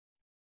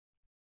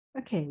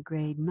Okay,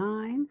 grade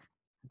 9s.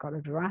 I got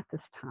it right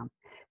this time.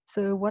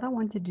 So what I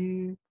want to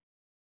do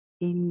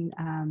in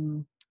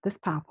this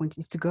PowerPoint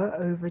is to go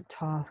over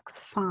tasks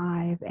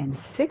 5 and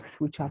 6,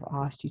 which I've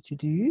asked you to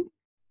do.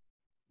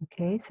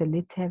 Okay, so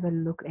let's have a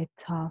look at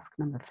task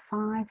number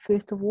 5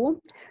 first of all.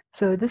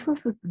 So this was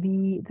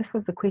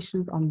the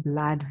questions on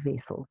blood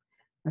vessels.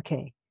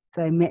 Okay,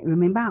 so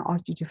remember I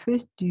asked you to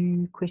first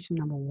do question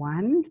number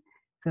 1.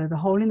 So the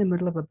hole in the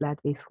middle of a blood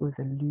vessel is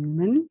a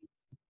lumen.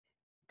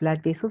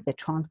 Blood vessels that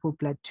transport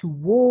blood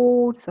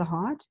towards the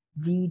heart,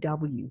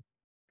 VW.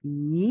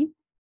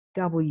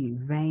 VW,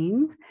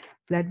 veins,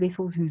 blood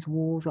vessels whose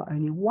walls are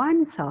only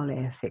one cell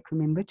layer thick.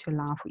 Remember, to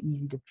allow for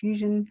easy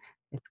diffusion,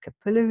 it's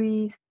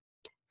capillaries.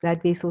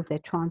 Blood vessels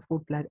that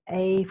transport blood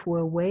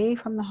away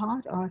from the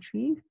heart,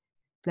 arteries.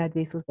 Blood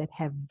vessels that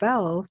have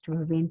valves to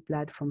prevent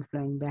blood from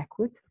flowing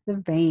backwards, the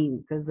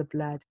veins. So the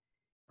blood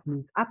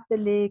moves up the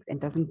legs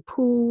and doesn't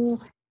pull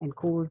and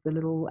cause the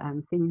little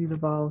thin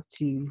valves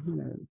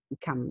to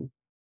become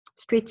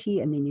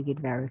stretchy, and then you get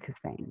varicose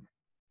veins.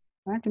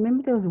 Right?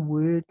 Remember, there was a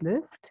word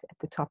list at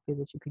the top there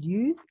that you could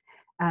use.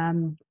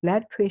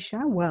 Blood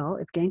pressure, well,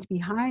 it's going to be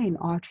high in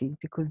arteries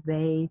because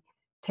they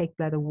take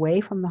blood away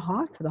from the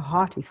heart. So the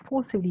heart is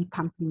forcibly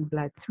pumping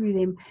blood through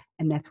them,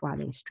 and that's why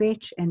they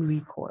stretch and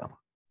recoil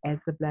as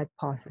the blood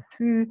passes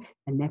through.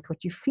 And that's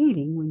what you're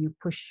feeling when you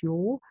push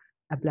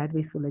a blood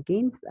vessel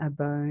against a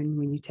bone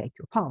when you take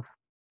your pulse.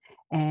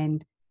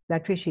 And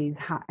blood pressure is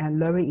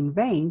lower in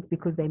veins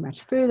because they're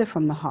much further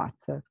from the heart.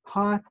 So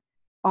heart,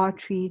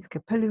 arteries,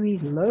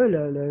 capillaries,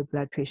 low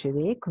blood pressure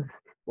there, because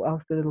or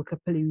else the little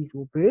capillaries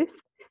will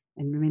burst.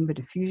 And remember,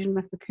 diffusion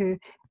must occur,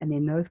 and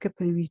then those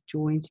capillaries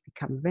join to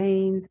become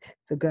veins.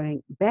 So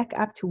going back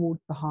up towards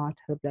the heart,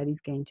 the blood is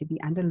going to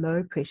be under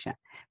low pressure.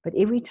 But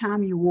every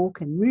time you walk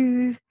and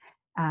move,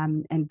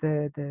 and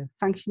the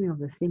functioning of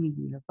the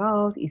semilunar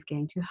valves is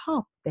going to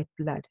help that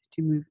blood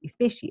to move,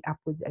 especially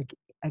upwards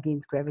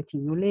against gravity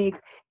in your legs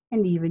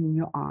and even in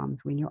your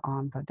arms when your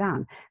arms are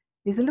down.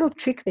 There's a little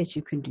trick that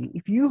you can do.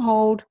 If you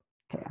hold,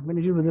 okay, I'm going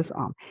to do with this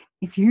arm.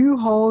 If you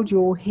hold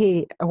your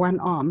head, one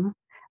arm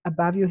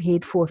above your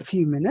head for a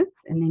few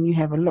minutes, and then you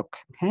have a look,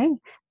 okay?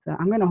 So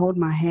I'm going to hold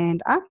my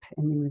hand up,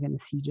 and then we're going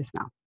to see just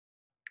now.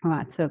 All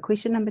right, so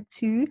question number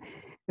 2.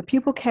 The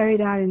pupil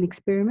carried out an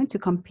experiment to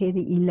compare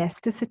the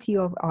elasticity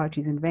of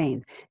arteries and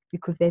veins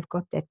because they've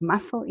got that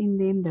muscle in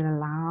them that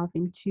allows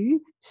them to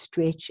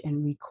stretch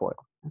and recoil.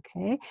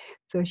 Okay,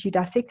 so she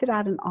dissected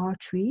out an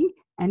artery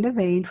and a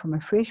vein from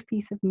a fresh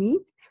piece of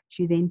meat.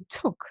 She then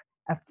took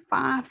a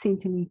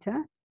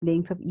 5-centimeter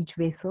length of each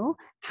vessel,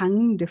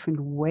 hung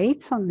different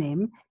weights on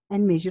them,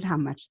 and measured how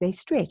much they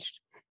stretched.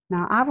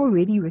 Now, I've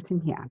already written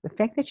here, the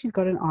fact that she's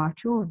got an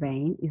artery or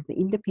vein is the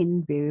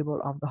independent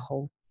variable of the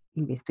whole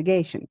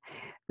investigation.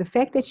 The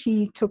fact that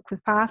she took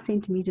 5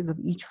 centimeters of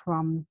each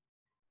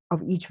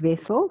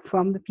vessel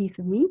from the piece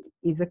of meat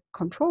is a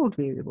controlled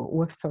variable,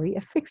 or sorry,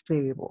 a fixed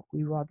variable.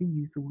 We rather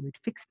use the word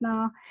fixed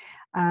now.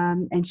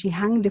 And she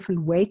hung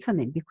different weights on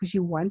them because she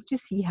wants to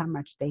see how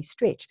much they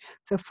stretch.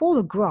 So for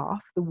the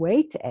graph, the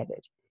weight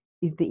added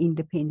is the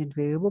independent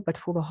variable, but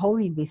for the whole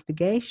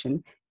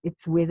investigation,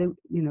 it's whether,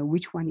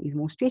 which one is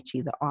more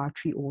stretchy, the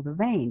artery or the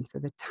vein, so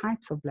the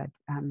types of blood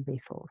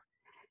vessels.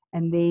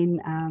 And then,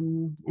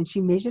 and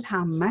she measured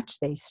how much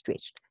they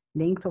stretched.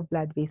 Length of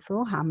blood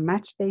vessel, how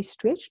much they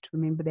stretched.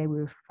 Remember, they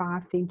were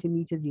 5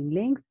 centimeters in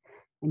length,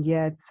 and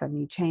here it's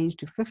suddenly changed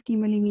to 50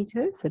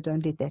 millimeters, so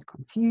don't let that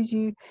confuse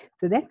you.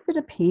 So that's the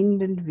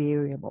dependent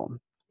variable.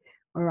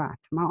 All right,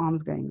 my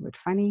arm's going a bit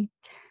funny.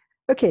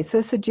 Okay,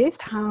 so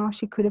suggest how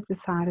she could have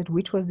decided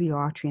which was the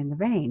artery and the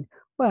vein.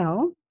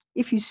 Well,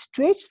 if you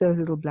stretch those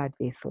little blood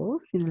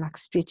vessels, like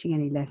stretching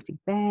an elastic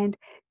band,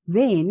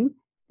 then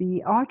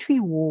the artery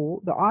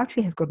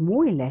has got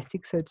more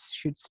elastic, so it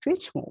should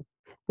stretch more.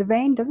 The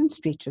vein doesn't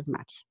stretch as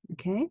much,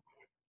 okay?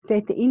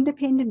 State the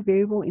independent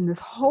variable in this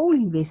whole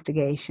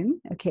investigation,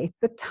 okay? It's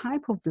the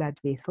type of blood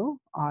vessel,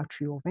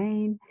 artery or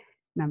vein.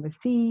 Number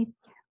C,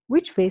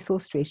 which vessel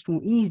stretched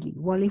more easily?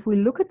 Well, if we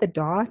look at the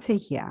data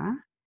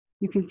here,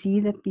 you can see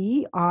that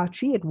the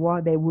artery,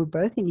 they were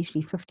both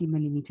initially 50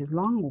 millimeters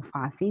long or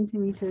 5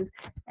 centimeters,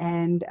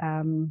 and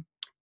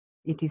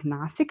it is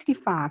now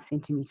 65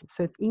 centimeters.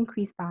 So it's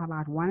increased by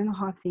about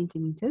 1.5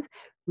 centimeters,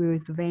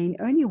 whereas the vein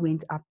only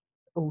went up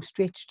or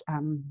stretched,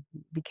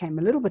 became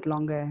a little bit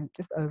longer,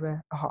 just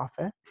over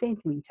 0.5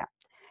 centimeter.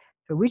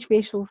 So which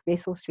vessel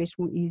stretch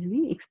more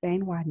easily?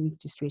 Explain why it needs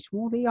to stretch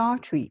more. The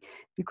artery,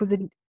 because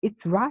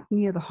it's right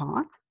near the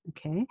heart,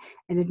 okay,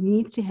 and it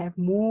needs to have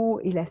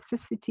more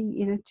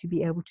elasticity in it to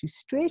be able to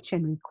stretch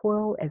and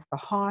recoil as the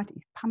heart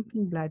is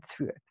pumping blood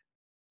through it,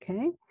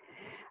 okay.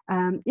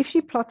 If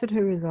she plotted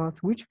her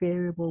results, which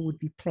variable would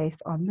be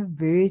placed on the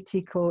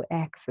vertical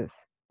axis?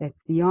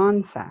 That's the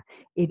answer.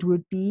 It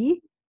would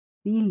be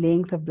the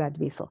length of blood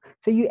vessel.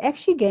 So you're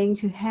actually going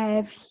to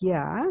have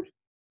here,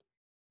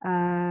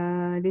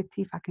 let's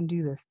see if I can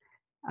do this.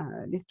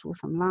 Let's draw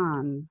some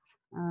lines.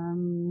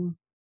 So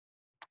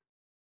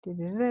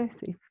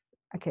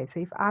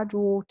if I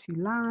draw 2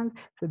 lines,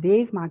 so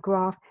there's my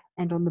graph,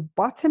 And on the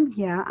bottom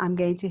here, I'm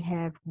going to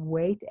have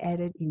weight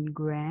added in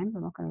grams.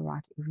 I'm not going to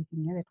write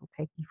everything here. That will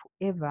take me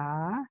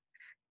forever.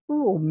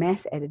 Or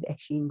mass added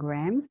actually in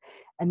grams.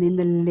 And then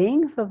the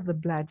length of the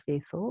blood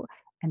vessel,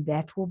 and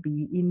that will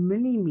be in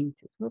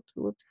millimeters. Whoops,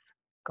 whoops.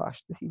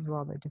 Gosh, this is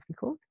rather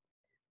difficult.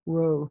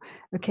 Whoa.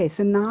 Okay,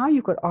 so now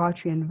you've got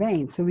artery and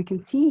vein. So we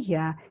can see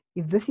here,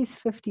 if this is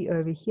 50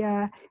 over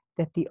here,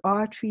 that the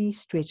artery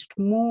stretched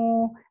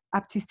more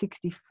up to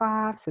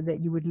 65, so that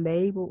you would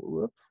label,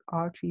 whoops,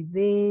 artery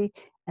there,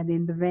 and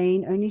then the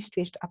vein only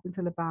stretched up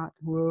until about,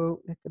 whoa,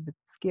 that's a bit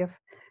skiff.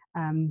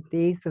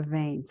 There's the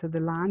vein. So the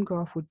line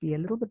graph would be a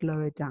little bit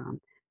lower down.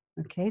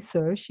 Okay,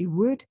 so she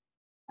would,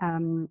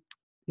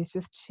 let's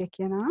just check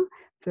here now.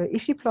 So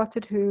if she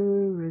plotted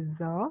her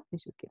result,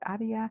 let's just get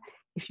out of here.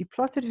 If she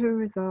plotted her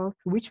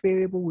results, which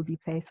variable would be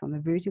placed on the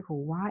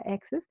vertical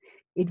y-axis?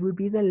 It would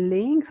be the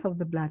length of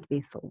the blood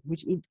vessel,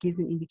 which it gives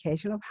an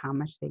indication of how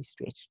much they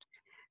stretched.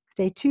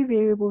 State two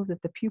variables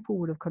that the pupil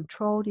would have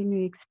controlled in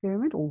the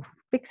experiment, or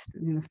fixed,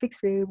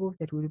 fixed variables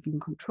that would have been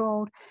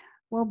controlled.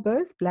 Well,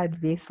 both blood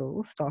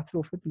vessels started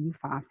off at being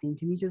 5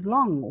 centimeters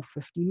long, or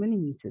 50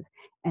 millimeters.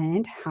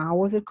 And how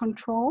was it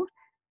controlled?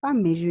 By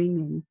measuring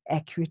them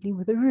accurately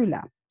with a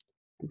ruler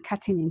and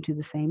cutting them to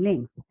the same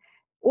length.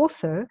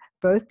 Also,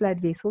 both blood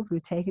vessels were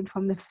taken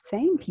from the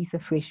same piece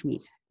of fresh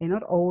meat. They're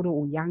not older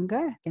or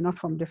younger. They're not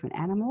from different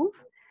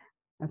animals.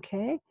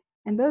 Okay,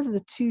 and those are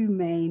the two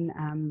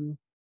main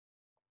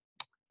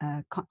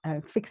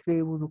fixed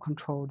variables or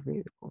controlled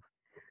variables.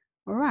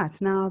 All right,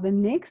 now the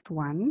next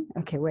one,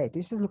 okay, wait,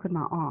 let's just look at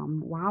my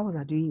arm. Why was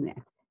I doing that?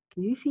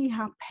 Can you see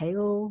how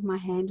pale my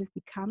hand has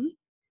become?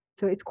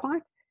 So it's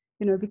quite,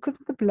 because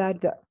the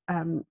blood,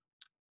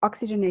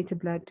 oxygenated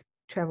blood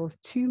travels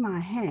to my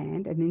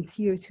hand and then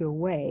CO2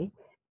 away,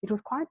 it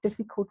was quite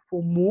difficult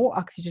for more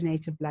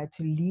oxygenated blood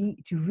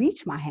to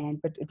reach my hand,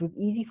 but it was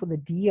easy for the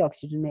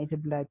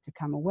deoxygenated blood to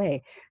come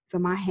away. So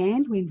my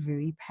hand went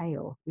very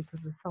pale because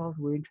the cells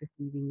weren't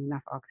receiving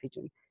enough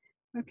oxygen.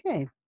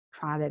 Okay,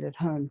 try that at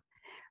home.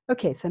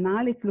 Okay, so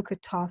now let's look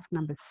at task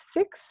number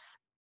 6.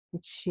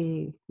 Let's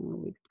share. Oh,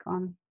 where's it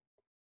gone?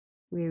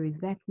 Where is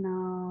that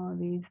now?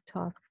 There's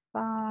task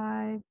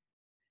 5.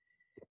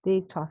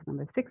 There's task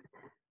number 6.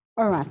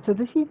 All right, so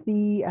this is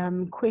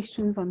the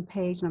questions on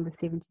page number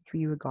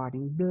 73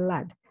 regarding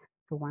blood.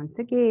 So once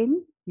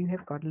again, you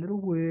have got a little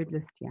word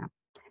list here.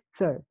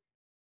 So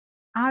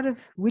out of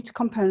which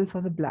components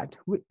of the blood?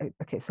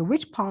 Okay, so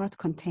which part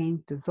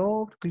contains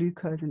dissolved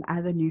glucose and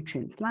other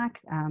nutrients like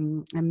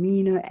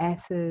amino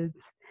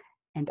acids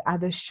and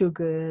other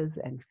sugars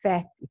and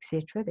fats,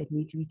 etc., that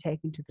need to be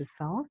taken to the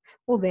cells?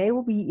 Well, they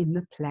will be in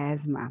the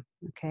plasma,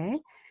 okay?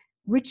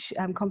 Which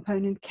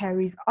component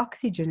carries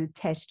oxygen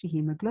attached to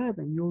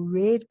hemoglobin? Your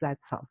red blood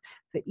cells.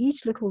 So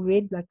each little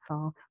red blood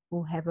cell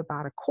will have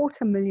about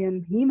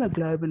 250,000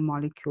 hemoglobin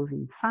molecules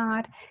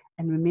inside.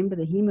 And remember,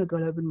 the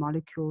hemoglobin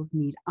molecules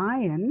need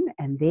iron,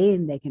 and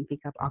then they can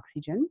pick up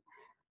oxygen.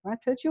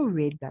 Right? So it's your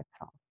red blood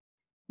cell.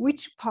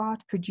 Which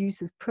part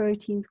produces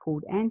proteins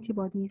called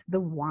antibodies?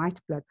 The white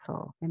blood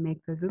cell. They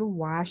make those little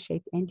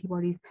Y-shaped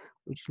antibodies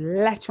which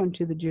latch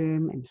onto the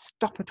germ and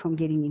stop it from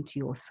getting into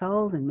your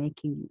cells and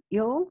making you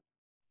ill.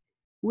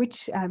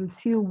 Which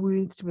seal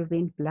wounds to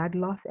prevent blood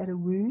loss at a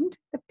wound?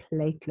 The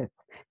platelets.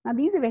 Now,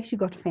 these have actually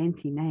got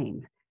fancy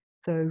names.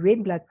 So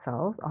red blood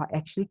cells are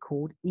actually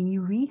called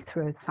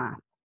erythrocytes.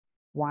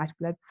 White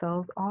blood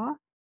cells are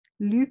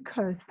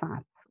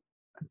leukocytes,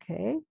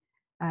 okay?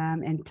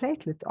 And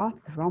platelets are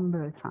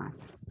thrombocytes.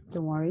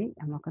 Don't worry,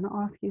 I'm not going to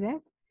ask you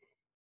that.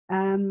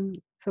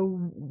 So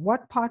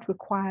what part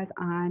requires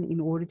iron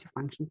in order to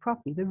function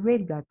properly? The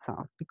red blood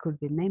cells, because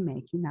then they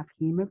make enough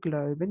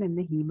hemoglobin, and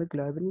the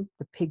hemoglobin,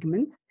 the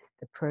pigment,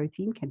 the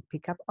protein, can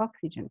pick up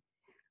oxygen.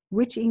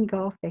 Which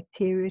engulf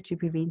bacteria to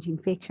prevent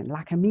infection,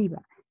 like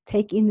amoeba?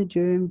 Take in the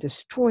germ,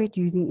 destroy it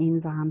using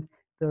enzymes.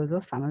 Those are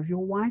some of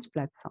your white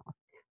blood cells.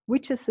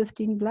 Which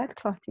assist in blood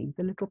clotting?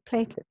 The little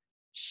platelets,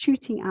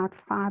 shooting out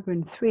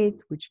fibrin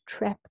threads which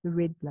trap the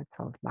red blood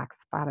cells like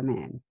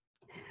Spider-Man.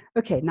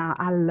 Okay, now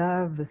I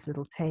love this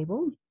little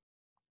table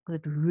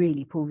because it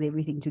really pulls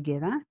everything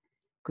together,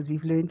 because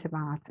we've learned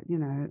about,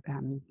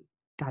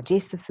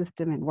 digestive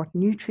system and what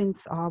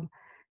nutrients are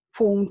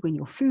formed when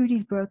your food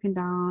is broken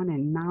down,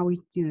 and now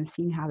we've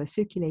seen how the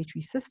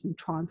circulatory system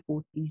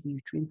transports these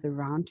nutrients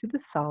around to the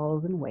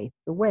cells and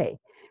wastes away.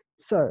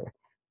 So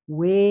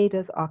where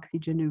does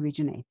oxygen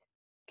originate?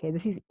 Okay,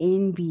 this is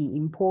NB,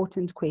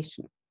 important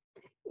question.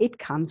 It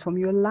comes from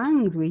your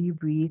lungs where you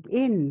breathe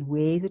in.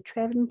 Where is it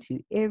traveling to?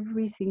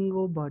 Every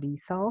single body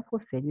cell for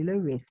cellular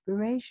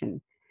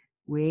respiration.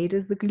 Where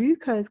does the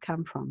glucose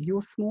come from?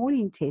 Your small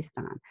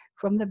intestine,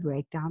 from the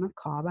breakdown of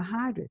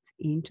carbohydrates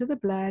into the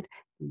blood,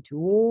 into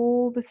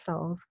all the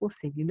cells for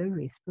cellular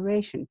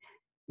respiration.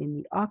 Then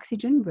the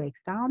oxygen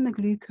breaks down the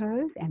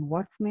glucose, and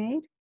what's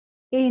made?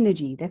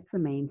 Energy. That's the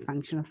main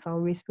function of cell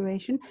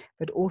respiration,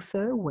 but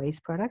also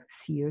waste products,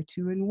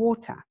 CO2 and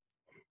water.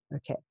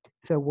 Okay,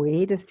 so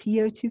where does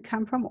CO2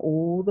 come from?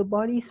 All the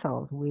body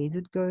cells. Where's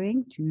it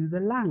going? To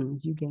the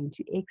lungs. You're going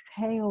to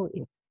exhale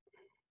it.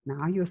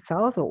 Now your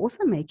cells are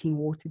also making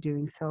water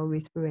during cell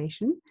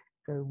respiration.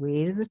 So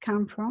where does it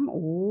come from?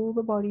 All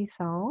the body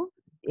cells,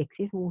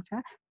 excess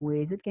water, where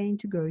is it going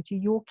to go? To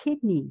your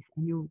kidneys,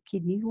 and your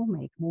kidneys will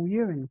make more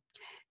urine.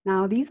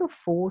 Now, these are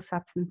 4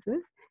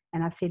 substances,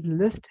 and I said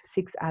list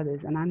 6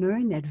 others. And I know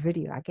in that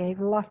video I gave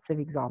lots of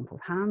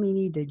examples. How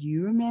many did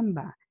you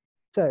remember?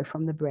 So,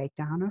 from the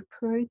breakdown of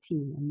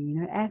protein,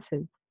 amino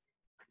acids,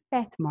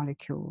 fat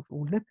molecules,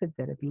 or lipids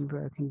that have been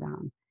broken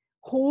down,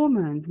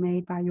 hormones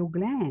made by your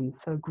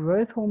glands. So,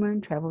 growth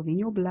hormone travels in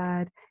your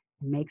blood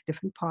and makes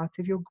different parts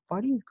of your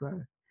bodies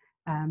grow.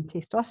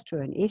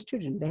 Testosterone,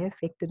 estrogen, they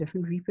affect the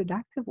different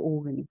reproductive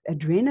organs.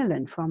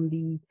 Adrenaline from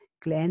the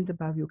glands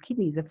above your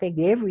kidneys affect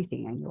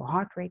everything, and your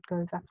heart rate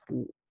goes up,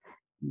 and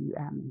you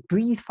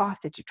breathe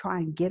faster to try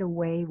and get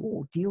away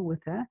or deal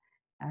with a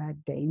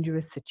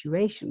dangerous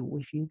situation, or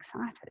if you're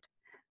excited.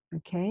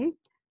 Okay,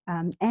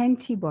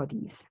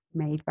 antibodies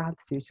made by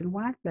certain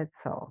white blood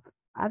cells,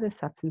 other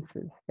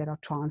substances that are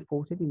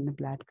transported in the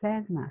blood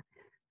plasma,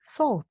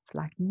 salts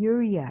like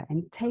urea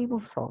and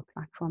table salt,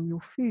 like from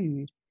your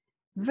food.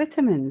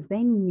 Vitamins, they're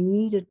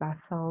needed by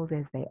cells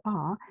as they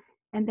are,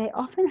 and they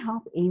often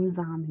help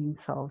enzymes in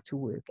cells to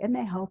work, and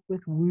they help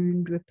with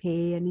wound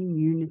repair and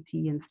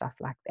immunity and stuff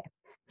like that.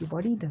 Your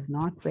body does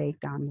not break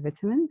down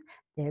vitamins.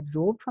 They're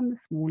absorbed from the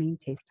small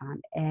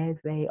intestine as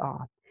they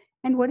are.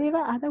 And whatever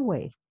other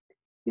ways,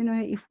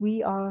 if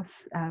we are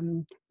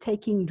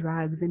taking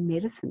drugs and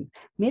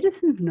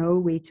medicines know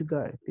where to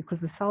go because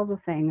the cells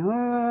are saying,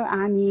 oh,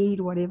 I need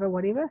whatever,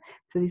 whatever.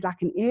 So there's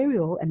like an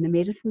aerial, and the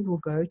medicines will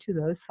go to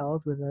those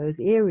cells with those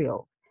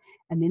aerials.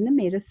 And then the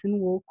medicine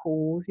will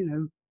cause,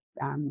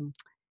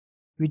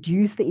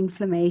 reduce the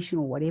inflammation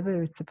or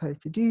whatever it's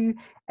supposed to do.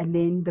 And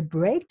then the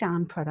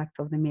breakdown products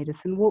of the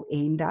medicine will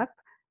end up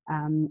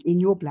in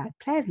your blood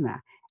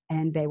plasma,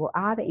 and they will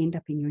either end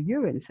up in your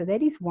urine. So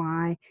that is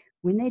why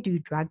when they do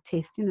drug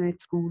tests,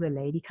 at school, the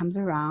lady comes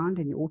around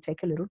and you all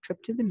take a little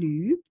trip to the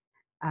loo,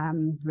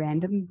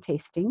 random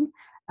testing.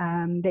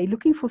 They're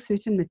looking for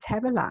certain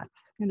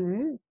metabolites,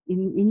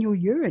 in your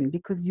urine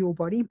because your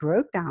body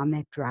broke down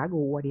that drug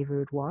or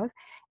whatever it was,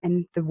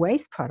 and the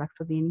waste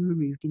products are then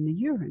removed in the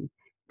urine.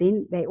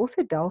 Then they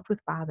also dealt with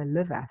by the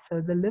liver.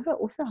 So the liver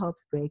also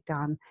helps break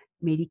down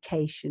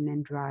medication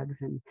and drugs.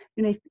 And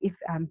if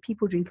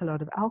people drink a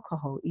lot of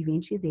alcohol,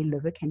 eventually their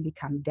liver can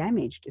become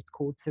damaged. It's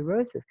called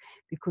cirrhosis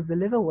because the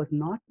liver was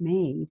not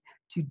made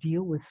to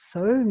deal with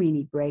so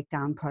many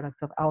breakdown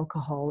products of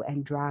alcohol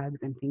and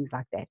drugs and things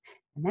like that.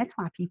 And that's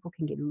why people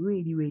can get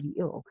really, really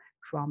ill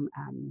from,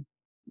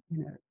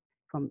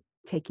 from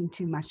taking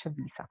too much of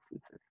these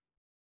substances.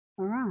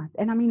 All right.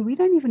 And I mean, we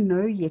don't even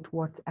know yet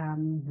what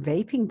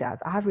vaping does.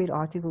 I've read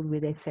articles where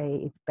they say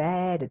it's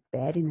bad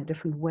in a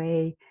different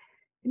way.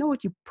 You know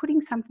what? You're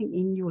putting something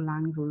in your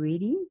lungs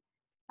already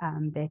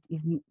that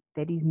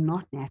is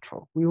not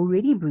natural. We're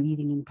already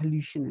breathing in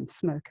pollution and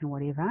smoke and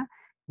whatever.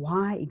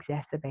 Why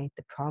exacerbate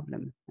the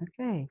problem?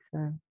 Okay,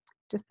 so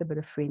just a bit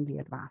of friendly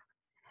advice.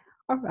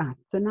 All right,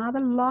 so now the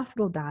last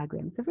little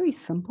diagram. It's a very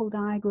simple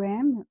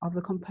diagram of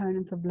the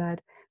components of blood.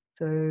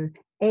 So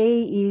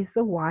A is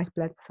the white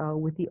blood cell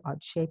with the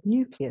odd-shaped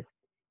nucleus.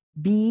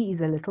 B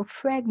is a little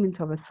fragment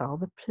of a cell,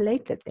 the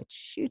platelet that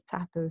shoots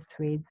out those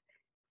threads.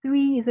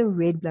 3 is a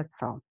red blood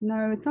cell.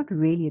 No, it's not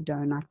really a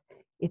donut.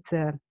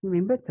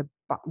 Remember, it's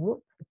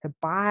a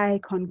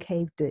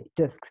biconcave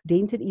disc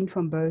dented in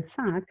from both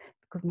sides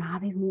because now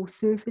there's more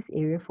surface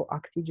area for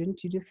oxygen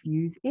to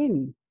diffuse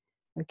in.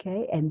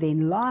 Okay, and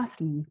then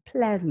lastly,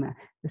 plasma,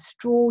 the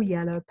straw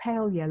yellow,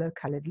 pale yellow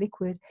colored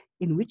liquid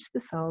in which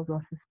the cells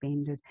are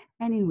suspended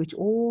and in which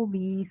all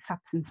these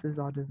substances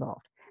are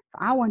dissolved. So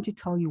I want to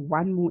tell you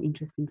one more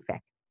interesting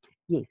fact.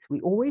 Yes,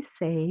 we always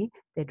say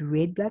that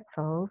red blood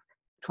cells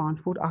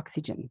transport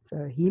oxygen.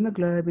 So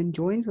hemoglobin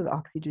joins with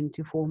oxygen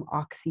to form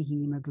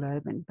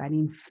oxyhemoglobin. But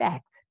in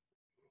fact,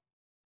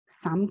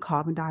 some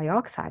carbon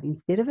dioxide,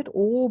 instead of it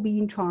all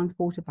being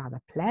transported by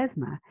the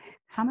plasma,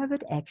 some of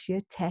it actually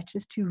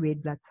attaches to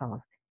red blood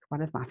cells. It's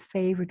one of my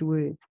favorite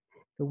words.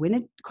 So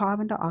when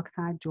carbon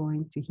dioxide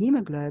joins to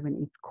hemoglobin,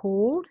 it's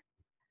called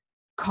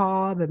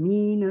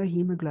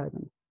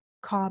carbaminohemoglobin.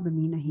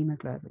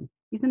 Carbaminohemoglobin.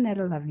 Isn't that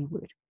a lovely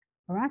word?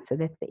 All right, so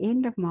that's the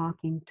end of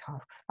marking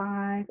tasks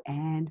 5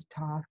 and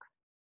task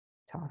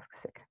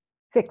 6.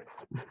 6,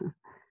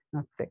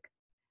 not 6.